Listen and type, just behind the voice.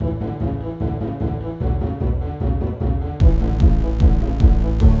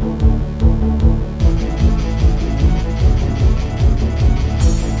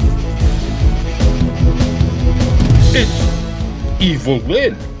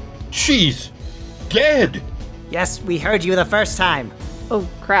Evelyn! She's dead! Yes, we heard you the first time. Oh,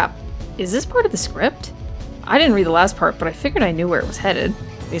 crap. Is this part of the script? I didn't read the last part, but I figured I knew where it was headed.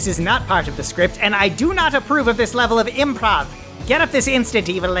 This is not part of the script, and I do not approve of this level of improv. Get up this instant,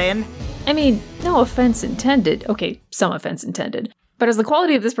 Evelyn. I mean, no offense intended. Okay, some offense intended. But as the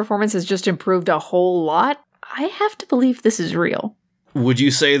quality of this performance has just improved a whole lot, I have to believe this is real. Would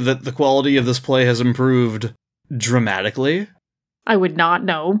you say that the quality of this play has improved dramatically? I would not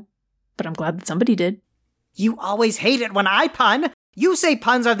know, but I'm glad that somebody did. You always hate it when I pun. You say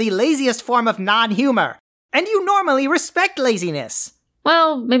puns are the laziest form of non-humor, and you normally respect laziness.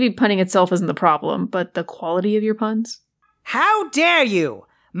 Well, maybe punning itself isn't the problem, but the quality of your puns? How dare you!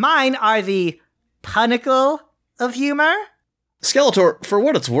 Mine are the punicle of humor. Skeletor, for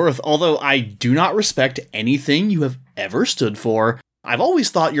what it's worth, although I do not respect anything you have ever stood for, I've always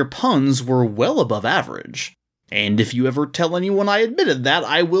thought your puns were well above average. And if you ever tell anyone I admitted that,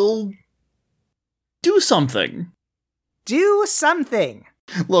 I will do something. Do something.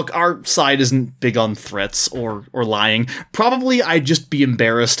 Look, our side isn't big on threats or lying. Probably I'd just be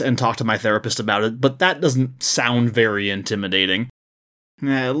embarrassed and talk to my therapist about it, but that doesn't sound very intimidating.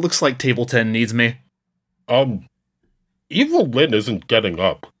 It looks like Table 10 needs me. Evelyn isn't getting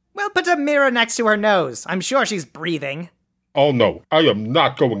up. Well, put a mirror next to her nose. I'm sure she's breathing. Oh no, I am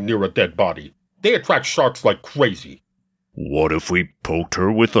not going near a dead body. They attract sharks like crazy. What if we poked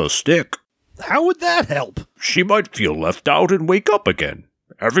her with a stick? How would that help? She might feel left out and wake up again.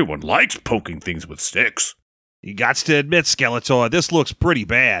 Everyone likes poking things with sticks. You gots to admit, Skeletor, this looks pretty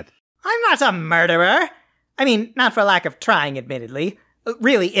bad. I'm not a murderer. I mean, not for lack of trying, admittedly.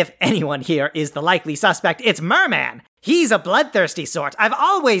 Really, if anyone here is the likely suspect, it's Merman. He's a bloodthirsty sort. I've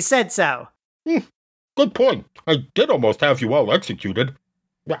always said so. Good point. I did almost have you all executed.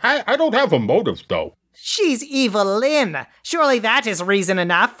 I don't have a motive, though. She's Evelyn. Surely that is reason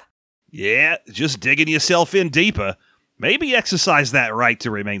enough. Yeah, just digging yourself in deeper. Maybe exercise that right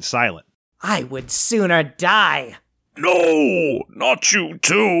to remain silent. I would sooner die. No, not you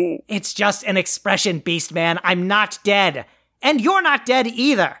too. It's just an expression, Beastman. I'm not dead. And you're not dead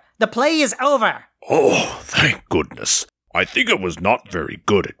either. The play is over. Oh, thank goodness. I think I was not very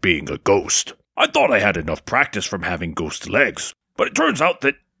good at being a ghost. I thought I had enough practice from having ghost legs, but it turns out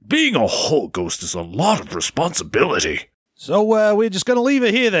that being a whole ghost is a lot of responsibility. So, we're just gonna leave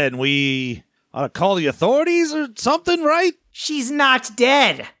it here then. We ought to call the authorities or something, right? She's not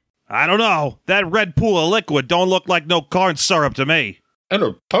dead. I don't know. That red pool of liquid don't look like no corn syrup to me. And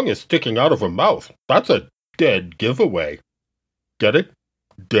her tongue is sticking out of her mouth. That's a dead giveaway. Get it?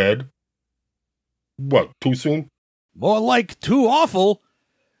 Dead. What, too soon? More like too awful.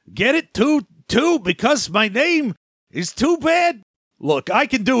 Get it? Too, because my name is too bad? Look, I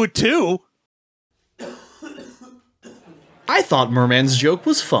can do it too. I thought Merman's joke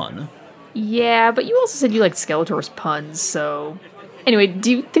was fun. Yeah, but you also said you liked Skeletor's puns, so... Anyway,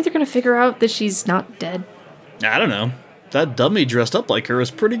 do you think they're gonna figure out that she's not dead? I don't know. That dummy dressed up like her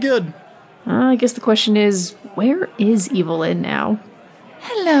is pretty good. I guess the question is, where is Evelyn now?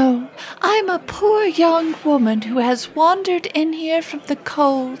 Hello, I'm a poor young woman who has wandered in here from the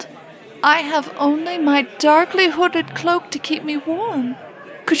cold. I have only my darkly hooded cloak to keep me warm.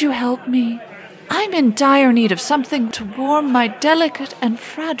 Could you help me? I'm in dire need of something to warm my delicate and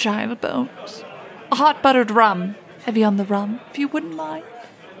fragile bones. A hot buttered rum. Heavy on the rum, if you wouldn't mind.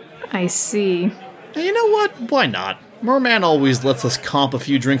 I see. You know what? Why not? Merman always lets us comp a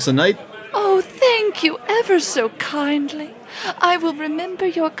few drinks a night. Oh, thank you ever so kindly. I will remember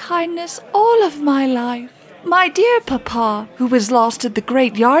your kindness all of my life. My dear Papa, who was lost at the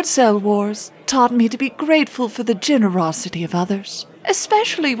great yard sale wars, taught me to be grateful for the generosity of others,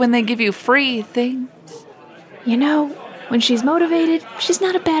 especially when they give you free things. You know, when she's motivated, she's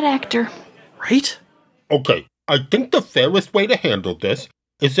not a bad actor. Right? Okay, I think the fairest way to handle this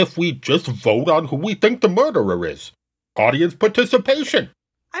is if we just vote on who we think the murderer is. Audience participation.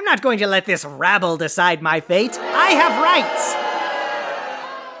 I'm not going to let this rabble decide my fate. I have rights.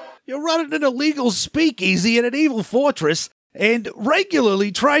 You're running an illegal speakeasy in an evil fortress and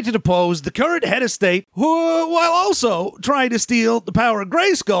regularly trying to depose the current head of state while also trying to steal the power of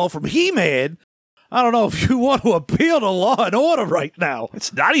Grayskull from He-Man. I don't know if you want to appeal to law and order right now.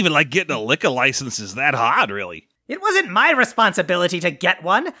 It's not even like getting a liquor license is that hard, really. It wasn't my responsibility to get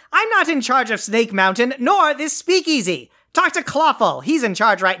one. I'm not in charge of Snake Mountain, nor this speakeasy. Talk to Clawful. He's in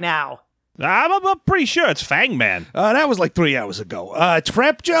charge right now. I'm pretty sure it's Fangman. That was like 3 hours ago.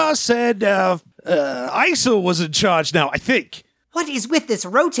 Trapjaw said Isa was in charge now, I think. What is with this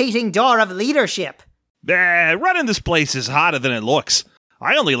rotating door of leadership? Running this place is harder than it looks.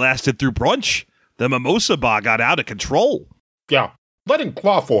 I only lasted through brunch. The mimosa bar got out of control. Yeah, letting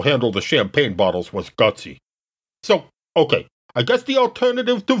Clawful handle the champagne bottles was gutsy. So, okay, I guess the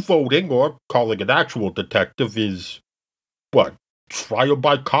alternative to voting or calling an actual detective is, what, trial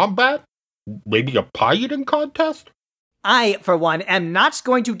by combat? Maybe a pie eating contest? I, for one, am not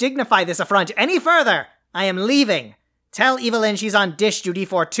going to dignify this affront any further. I am leaving. Tell Evelyn she's on dish duty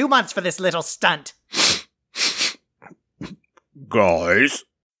for 2 months for this little stunt. Guys?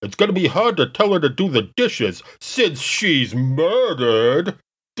 It's gonna be hard to tell her to do the dishes since she's murdered.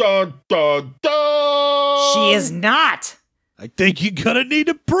 Dun dun dun! She is not! I think you're gonna need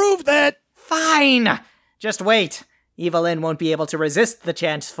to prove that. Fine! Just wait. Evelyn won't be able to resist the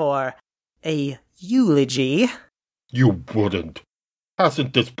chance for a eulogy. You wouldn't.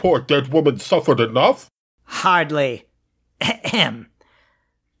 Hasn't this poor dead woman suffered enough? Hardly. Ahem.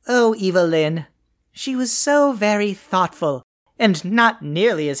 Oh, Evelyn. She was so very thoughtful, and not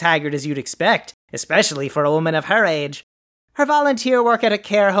nearly as haggard as you'd expect, especially for a woman of her age. Her volunteer work at a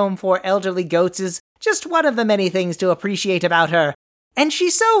care home for elderly goats is just one of the many things to appreciate about her, and she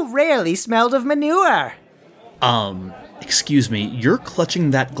so rarely smelled of manure. Excuse me, you're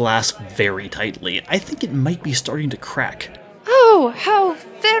clutching that glass very tightly. I think it might be starting to crack. Oh, how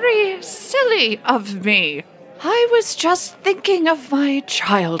very silly of me. I was just thinking of my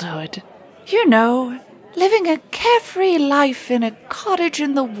childhood. You know, living a carefree life in a cottage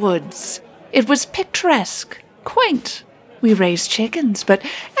in the woods. It was picturesque, quaint. We raised chickens, but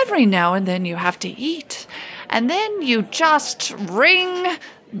every now and then you have to eat. And then you just wring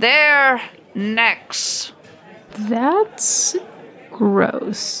their necks. That's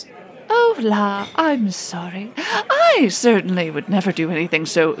gross. Oh, la, I'm sorry. I certainly would never do anything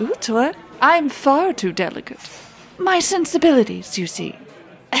so utter. I'm far too delicate. My sensibilities, you see.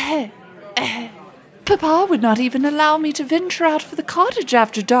 Papa would not even allow me to venture out of the cottage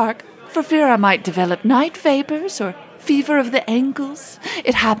after dark, for fear I might develop night vapors or fever of the ankles.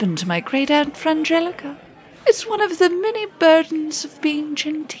 It happened to my great-aunt Frangelica. It's one of the many burdens of being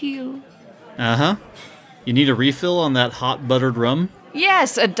genteel. Uh-huh. You need a refill on that hot buttered rum?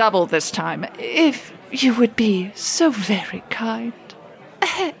 Yes, a double this time, if you would be so very kind.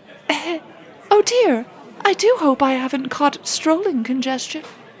 Oh dear, I do hope I haven't caught strolling congestion.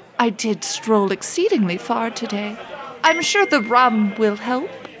 I did stroll exceedingly far today. I'm sure the rum will help.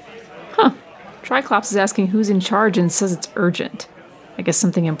 Huh. Triclops is asking who's in charge and says it's urgent. I guess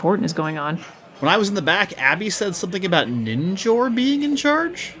something important is going on. When I was in the back, Abby said something about Ninjor being in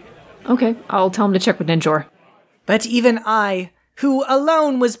charge? Okay, I'll tell him to check with Ninjor. But even I, who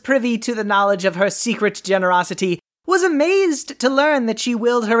alone was privy to the knowledge of her secret generosity, was amazed to learn that she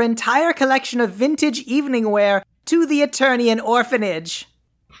willed her entire collection of vintage evening wear to the Eternian orphanage.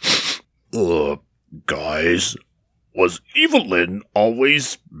 Guys, was Evelyn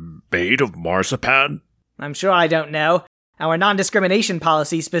always made of marzipan? I'm sure I don't know. Our non-discrimination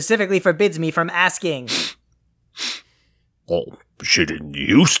policy specifically forbids me from asking. Oh, she didn't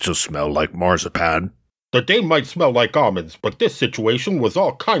used to smell like marzipan. The dame might smell like almonds, but this situation was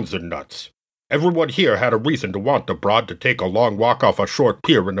all kinds of nuts. Everyone here had a reason to want the broad to take a long walk off a short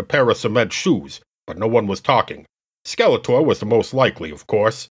pier in a pair of cement shoes, but no one was talking. Skeletor was the most likely, of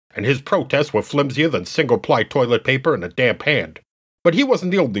course, and his protests were flimsier than single-ply toilet paper in a damp hand. But he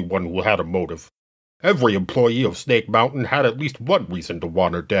wasn't the only one who had a motive. Every employee of Snake Mountain had at least one reason to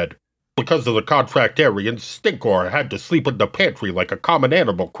want her dead. Because of the contractarians, Stinkor had to sleep in the pantry like a common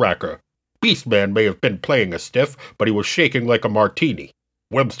animal cracker. Beastman may have been playing a stiff, but he was shaking like a martini.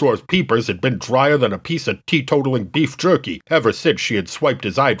 Webstore's peepers had been drier than a piece of teetotaling beef jerky ever since she had swiped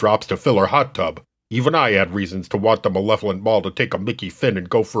his eye drops to fill her hot tub. Even I had reasons to want the malevolent mall to take a Mickey Finn and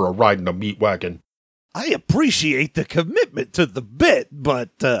go for a ride in a meat wagon. I appreciate the commitment to the bit,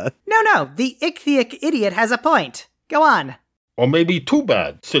 but, No, the ichthytic idiot has a point. Go on. Or maybe too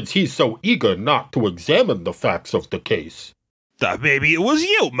bad, since he's so eager not to examine the facts of the case. Maybe it was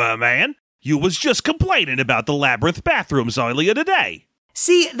you, merman. You was just complaining about the labyrinth bathrooms earlier today.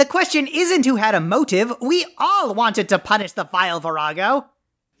 See, the question isn't who had a motive. We all wanted to punish the vile Virago.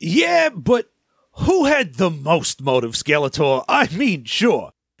 yeah, but who had the most motive, Skeletor? I mean,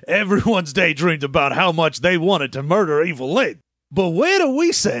 sure, everyone's daydreamed about how much they wanted to murder Evelyn. But where do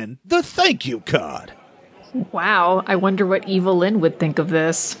we send the thank you card? Wow, I wonder what Evelyn would think of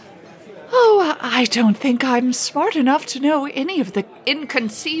this. Oh, I don't think I'm smart enough to know any of the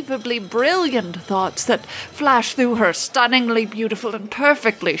inconceivably brilliant thoughts that flash through her stunningly beautiful and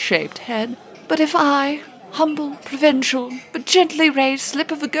perfectly shaped head. But if I, humble, provincial, but gently raised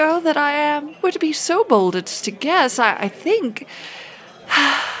slip of a girl that I am, were to be so bold as to guess, I think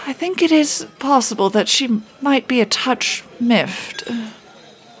it is possible that she might be a touch miffed.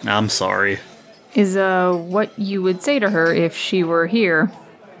 I'm sorry. is what you would say to her if she were here.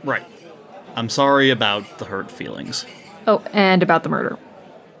 Right. I'm sorry about the hurt feelings. Oh, and about the murder.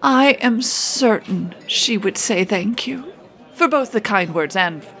 I am certain she would say thank you. For both the kind words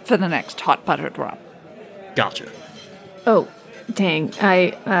and for the next hot buttered rum. Gotcha. Oh, dang.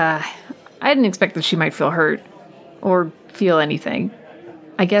 I didn't expect that she might feel hurt. Or feel anything.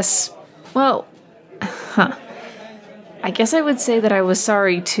 I guess, well, I guess I would say that I was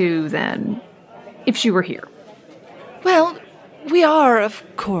sorry too, then. If she were here. Well, we are, of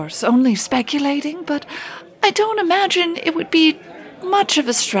course, only speculating, but I don't imagine it would be much of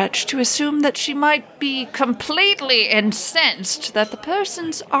a stretch to assume that she might be completely incensed that the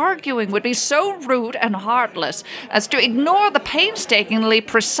persons arguing would be so rude and heartless as to ignore the painstakingly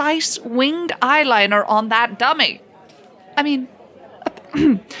precise winged eyeliner on that dummy. I mean,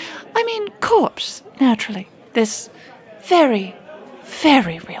 corpse, naturally. This very,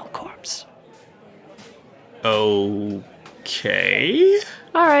 very real corpse. Okay.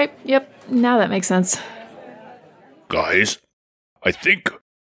 Alright, yep, now that makes sense. Guys, I think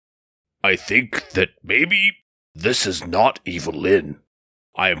that maybe this is not Evelyn.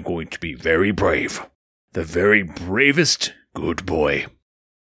 I am going to be very brave. The very bravest good boy.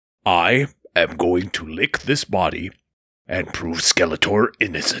 I am going to lick this body and prove Skeletor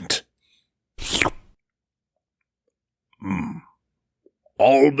innocent.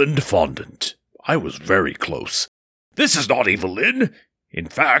 Almond fondant. I was very close. This is not Evelyn. In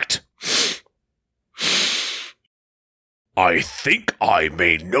fact, I think I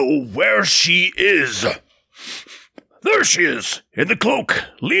may know where she is. There she is, in the cloak,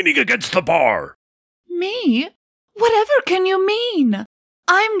 leaning against the bar. Me? Whatever can you mean?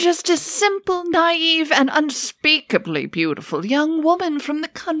 I'm just a simple, naive, and unspeakably beautiful young woman from the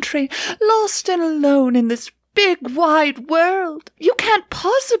country, lost and alone in this big, wide world. You can't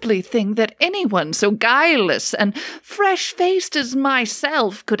possibly think that anyone so guileless and fresh-faced as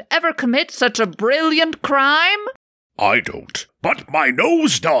myself could ever commit such a brilliant crime? I don't, but my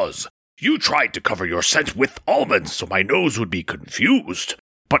nose does. You tried to cover your scent with almonds so my nose would be confused,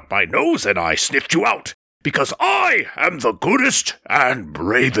 but my nose and I sniffed you out, because I am the goodest and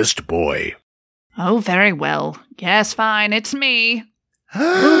bravest boy. Oh, very well. Yes, fine, it's me.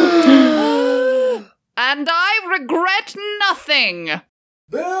 And I regret nothing.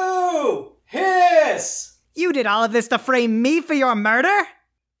 Boo! Hiss! You did all of this to frame me for your murder?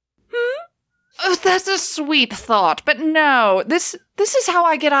 Oh, that's a sweet thought, but no, this is how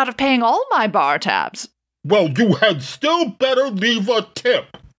I get out of paying all my bar tabs. Well, you had still better leave a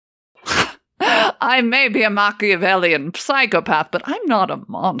tip. I may be a Machiavellian psychopath, but I'm not a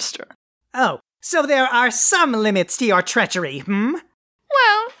monster. Oh, so there are some limits to your treachery,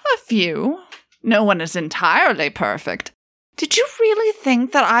 Well, a few. No one is entirely perfect. Did you really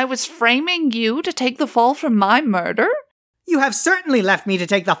think that I was framing you to take the fall for my murder? You have certainly left me to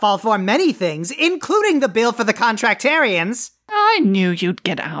take the fall for many things, including the bill for the Contractarians. I knew you'd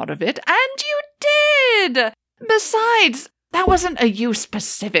get out of it, and you did! Besides, that wasn't a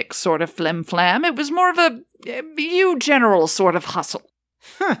you-specific sort of flim-flam. It was more of a you-general sort of hustle.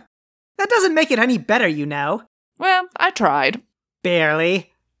 That doesn't make it any better, you know. Well, I tried. Barely.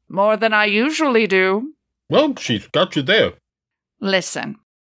 More than I usually do. Well, she's got you there. Listen,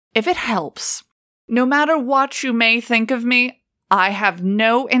 if it helps, no matter what you may think of me, I have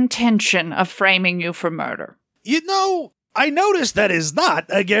no intention of framing you for murder. You know, I noticed that is not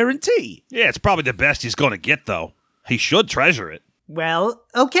a guarantee. Yeah, it's probably the best he's going to get, though. He should treasure it. Well,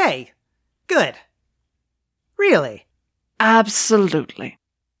 okay. Good. Really? Absolutely.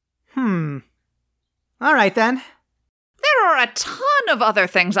 All right, then. There are a ton of other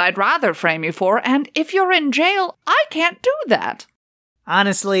things I'd rather frame you for, and if you're in jail, I can't do that.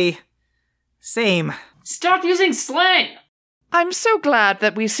 Honestly, same. Stop using slang! I'm so glad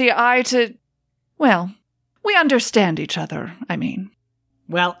that we see eye to... Well, we understand each other, I mean.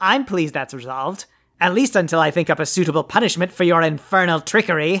 Well, I'm pleased that's resolved. At least until I think up a suitable punishment for your infernal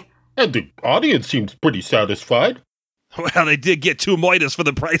trickery. And the audience seems pretty satisfied. Well, they did get 2 Midas for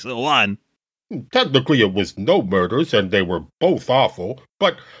the price of 1. Technically, it was no murders, and they were both awful,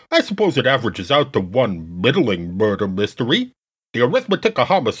 but I suppose it averages out to one middling murder mystery. The arithmetic of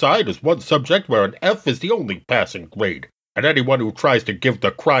homicide is one subject where an F is the only passing grade, and anyone who tries to give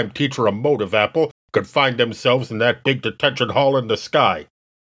the crime teacher a motive apple could find themselves in that big detention hall in the sky.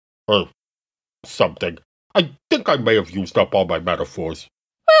 Or something. I think I may have used up all my metaphors.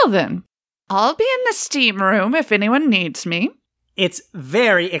 Well then, I'll be in the steam room if anyone needs me. It's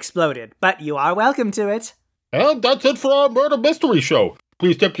very exploded, but you are welcome to it. And that's it for our murder mystery show.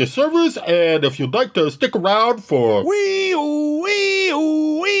 Please tip your servers, and if you'd like to stick around for... Wee-oo,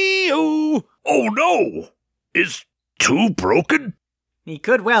 wee-oo, wee-oo. Oh no! Is 2 broken? He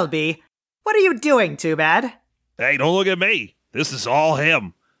could well be. What are you doing, Too Bad? Hey, don't look at me. This is all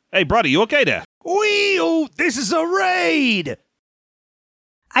him. Hey, brother, you okay there? Wee-oo, this is a raid!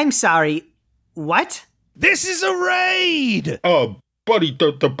 I'm sorry. What? This is a raid! Buddy,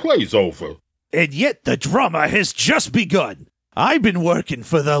 the play's over. And yet the drama has just begun. I've been working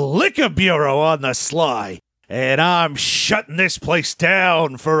for the Liquor Bureau on the sly, and I'm shutting this place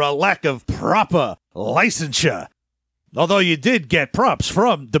down for a lack of proper licensure. Although you did get props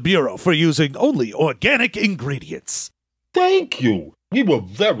from the Bureau for using only organic ingredients. Thank you. We were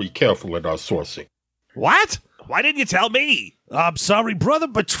very careful in our sourcing. What? Why didn't you tell me? I'm sorry, brother.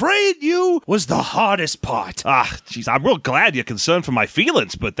 Betraying you was the hardest part. Jeez, I'm real glad you're concerned for my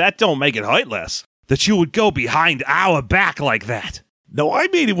feelings, but that don't make it hurt less. That you would go behind our back like that. No, I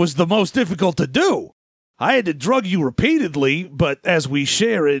mean it was the most difficult to do. I had to drug you repeatedly, but as we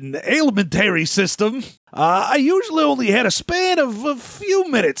share an alimentary system, I usually only had a span of a few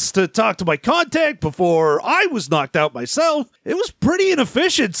minutes to talk to my contact before I was knocked out myself. It was pretty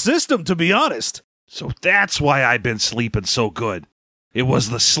inefficient system, to be honest. So that's why I've been sleeping so good. It was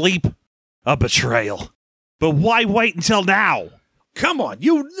the sleep, a betrayal. But why wait until now? Come on,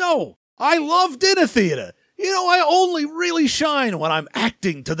 you know, I love dinner theater. You know, I only really shine when I'm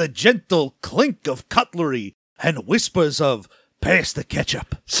acting to the gentle clink of cutlery and whispers of, pass the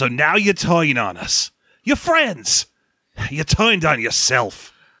ketchup. So now you're turning on us. You're friends. You turned on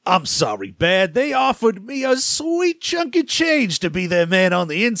yourself. I'm sorry, Bad. They offered me a sweet chunk of change to be their man on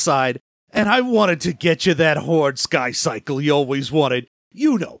the inside, and I wanted to get you that Horde Sky Cycle you always wanted.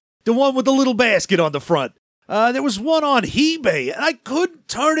 You know, the one with the little basket on the front. There was one on eBay, and I couldn't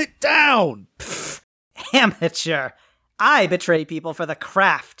turn it down. Amateur. I betray people for the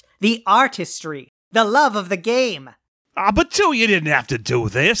craft, the artistry, the love of the game. But too, you didn't have to do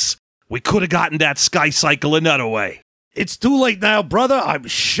this. We could have gotten that Sky Cycle another way. It's too late now, brother. I'm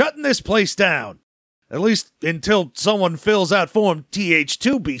shutting this place down. At least until someone fills out Form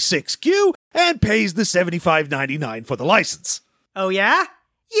TH2B6Q and pays the $75.99 for the license. Oh yeah?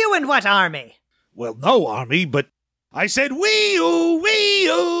 You and what army? Well, no army, but I said wee-oo,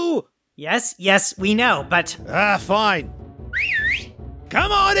 wee-oo. Yes, we know, but... Fine.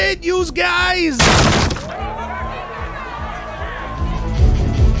 Come on in, yous guys!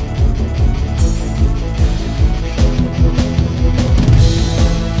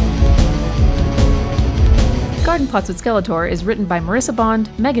 Garden Plots with Skeletor is written by Marissa Bond,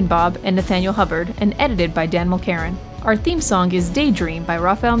 Megan Bobb, and Nathaniel Hubbard, and edited by Dan Mulcairn. Our theme song is Daydream by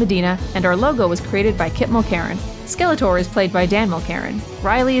Rafael Medina, and our logo was created by Kit Mulcairn. Skeletor is played by Dan Mulcairn.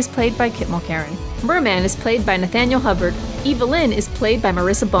 Riley is played by Kit Mulcairn. Merman is played by Nathaniel Hubbard. Evelyn is played by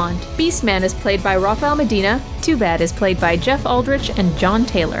Marissa Bond. Beastman is played by Rafael Medina. Too Bad is played by Jeff Aldrich and John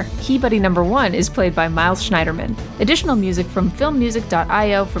Taylor. Key Buddy Number 1 is played by Miles Schneiderman. Additional music from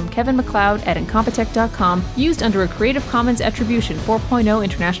filmmusic.io from Kevin MacLeod at Incompetech.com, used under a Creative Commons Attribution 4.0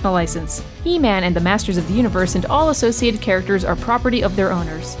 International License. He-Man and the Masters of the Universe and all associated characters are property of their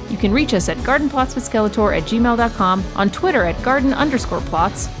owners. You can reach us at gardenplotswithskeletor@gmail.com, on Twitter at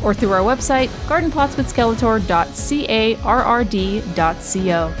garden_plots, or through our website,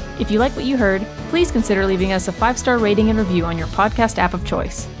 gardenplotswithskeletor.carrd.co. If you like what you heard, please consider leaving us a 5-star rating and review on your podcast app of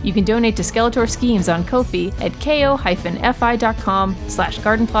choice. You can donate to Skeletor Schemes on Ko-fi at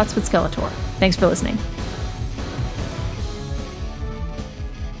ko-fi.com/gardenplotswithskeletor. Thanks for listening.